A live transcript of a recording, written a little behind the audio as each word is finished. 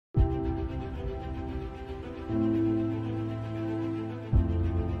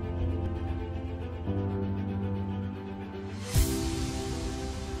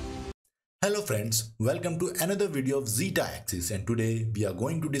Hello friends, welcome to another video of Zeta Axis, and today we are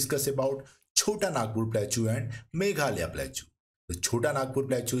going to discuss about Chotanagpur Plateau and Meghalya Plateau. The Chotanagpur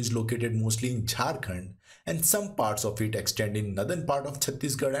Plateau is located mostly in Jharkhand and some parts of it extend in northern part of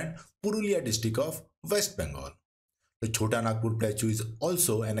Chhattisgarh and Purulia district of West Bengal. The Chotanagpur Plateau is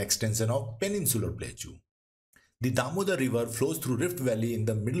also an extension of Peninsular Plateau. The Damodar River flows through Rift Valley in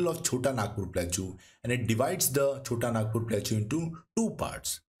the middle of Chotanagpur Plateau and it divides the Chotanagpur Plateau into two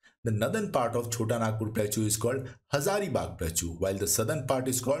parts. The northern part of Chotanagpur Plateau is called Hazaribagh Plateau, while the southern part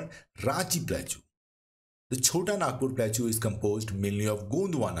is called Ranchi Plateau. The Chotanagpur Plateau is composed mainly of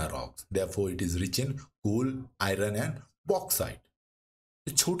Gondwana rocks, therefore it is rich in coal, iron and bauxite.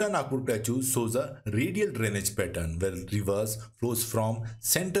 The Chotanagpur Plateau shows a radial drainage pattern where rivers flows from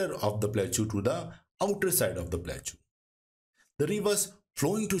center of the plateau to the outer side of the plateau. The rivers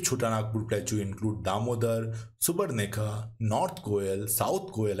flowing to Chotanagpur Plateau include Damodar, Subarnekha, North Koel,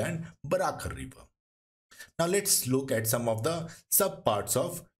 South Koel and Barakhar River. Now let's look at some of the subparts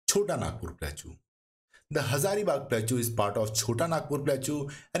of Chotanagpur Plateau. The Hazaribagh Plateau is part of Chotanagpur Plateau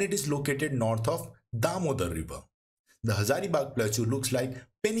and it is located north of Damodar River. The Hazaribagh Plateau looks like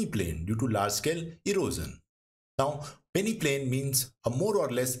penny plain due to large-scale erosion. Now, penny plain means a more or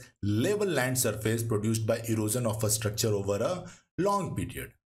less level land surface produced by erosion of a structure over a long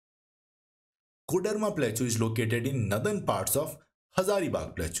period. Kodarma Plateau is located in northern parts of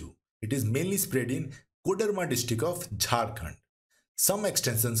Hazaribagh Plateau. It is mainly spread in Kodarma district of Jharkhand. Some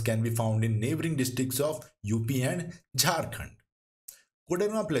extensions can be found in neighboring districts of UP and Jharkhand.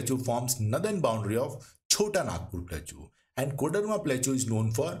 Kodarma Plateau forms northern boundary of Chotanagpur Plateau and Kodarma Plateau is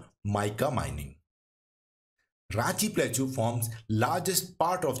known for mica mining. Ranchi Plateau forms largest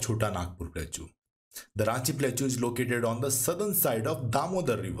part of Chotanagpur Plateau. The Ranchi Plateau is located on the southern side of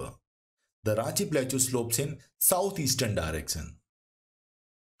Damodar River. The Ranchi Plateau slopes in southeastern direction.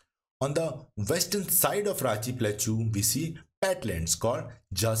 On the western side of Ranchi Plateau, we see Patlands called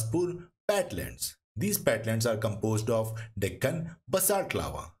Jaspur Patlands. These patlands are composed of Deccan basalt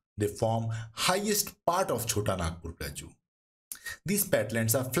lava. They form highest part of Chotanagpur Plateau. These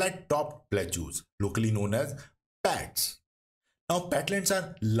patlands are flat-topped plateaus, locally known as Pats. Now, patlands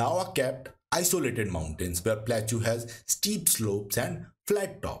are lava-capped, isolated mountains where plateau has steep slopes and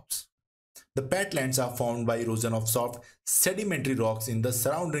flat tops. The patlands are formed by erosion of soft sedimentary rocks in the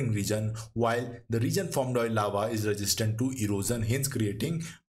surrounding region, while the region formed by lava is resistant to erosion, hence creating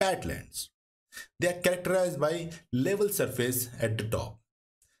patlands. They are characterized by level surface at the top.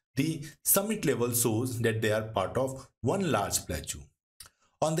 The summit level shows that they are part of one large plateau.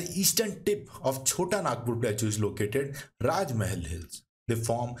 On the eastern tip of Chotanagpur Plateau is located Rajmahal Hills. They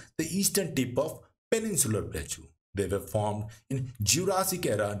form the eastern tip of Peninsular Plateau. They were formed in Jurassic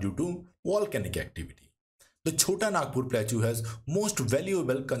era due to volcanic activity. The Chotanagpur Plateau has most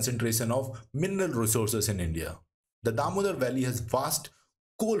valuable concentration of mineral resources in India. The Damodar Valley has vast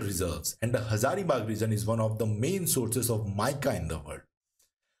coal reserves and the Hazaribagh region is one of the main sources of mica in the world.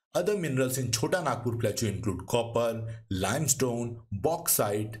 Other minerals in Chotanagpur Plateau include copper, limestone,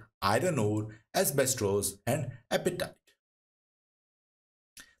 bauxite, iron ore, asbestos and apatite.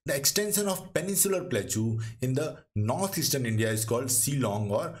 The extension of Peninsular Plateau in the northeastern India is called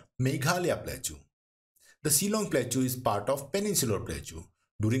Shillong or Meghalya Plateau. The Shillong Plateau is part of Peninsular Plateau.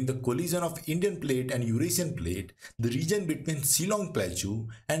 During the collision of Indian Plate and Eurasian Plate, the region between Shillong Plateau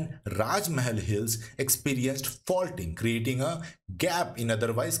and Rajmahal Hills experienced faulting, creating a gap in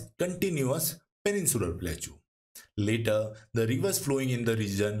otherwise continuous Peninsular Plateau. Later, the rivers flowing in the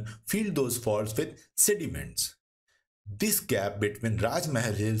region filled those faults with sediments. This gap between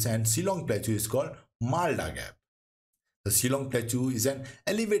Rajmahal Hills and Shillong Plateau is called Malda Gap. The Shillong Plateau is an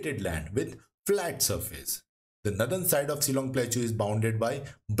elevated land with flat surface. The northern side of Shillong Plateau is bounded by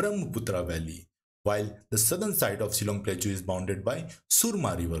Brahmaputra Valley, while the southern side of Shillong Plateau is bounded by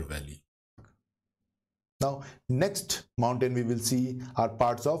Surma River Valley. Now, next mountain we will see are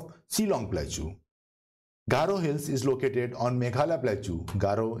parts of Shillong Plateau. Garo Hills is located on Meghalya Plateau.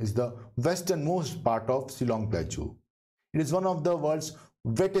 Garo is the westernmost part of Shillong Plateau. It is one of the world's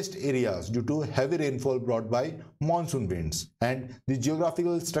wettest areas due to heavy rainfall brought by monsoon winds and the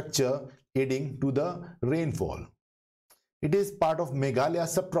geographical structure aiding to the rainfall. It is part of Meghalya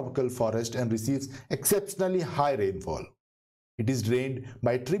subtropical forest and receives exceptionally high rainfall. It is drained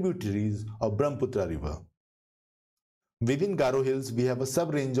by tributaries of Brahmaputra River. Within Garo Hills, we have a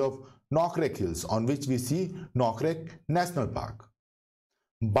sub-range of Nokrek Hills on which we see Nokrek National Park.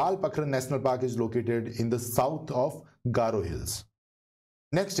 Balpakran National Park is located in the south of Garo Hills.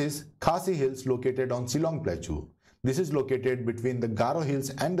 Next is Khase Hills located on Shillong Plateau. This is located between the Garo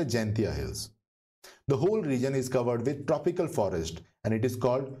Hills and the Jaintia Hills. The whole region is covered with tropical forest and it is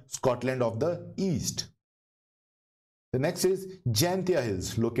called Scotland of the East. The next is Jaintia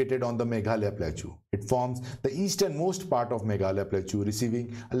Hills, located on the Meghalya Plateau. It forms the easternmost part of Meghalya Plateau,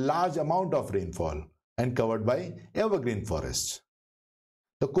 receiving a large amount of rainfall and covered by evergreen forests.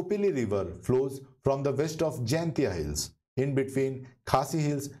 The Kopili River flows from the west of Jaintia Hills. In between Khase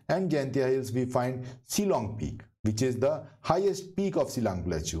Hills and Jaintia Hills, we find Shillong Peak, which is the highest peak of Shillong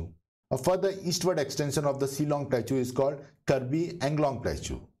Plateau. A further eastward extension of the Shillong Plateau is called Karbi Anglong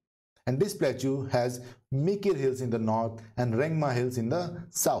Plateau. And this plateau has Mikir Hills in the north and Rengma Hills in the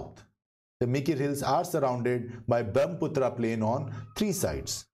south. The Mikir Hills are surrounded by Brahmaputra Plain on three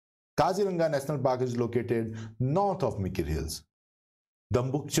sides. Kaziranga National Park is located north of Mikir Hills.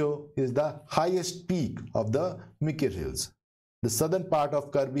 Dambukcho is the highest peak of the Mikir Hills. The southern part of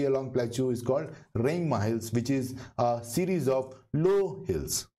Karbi Anglong Plateau is called Rengma Hills, which is a series of low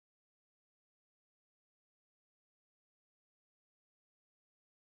hills.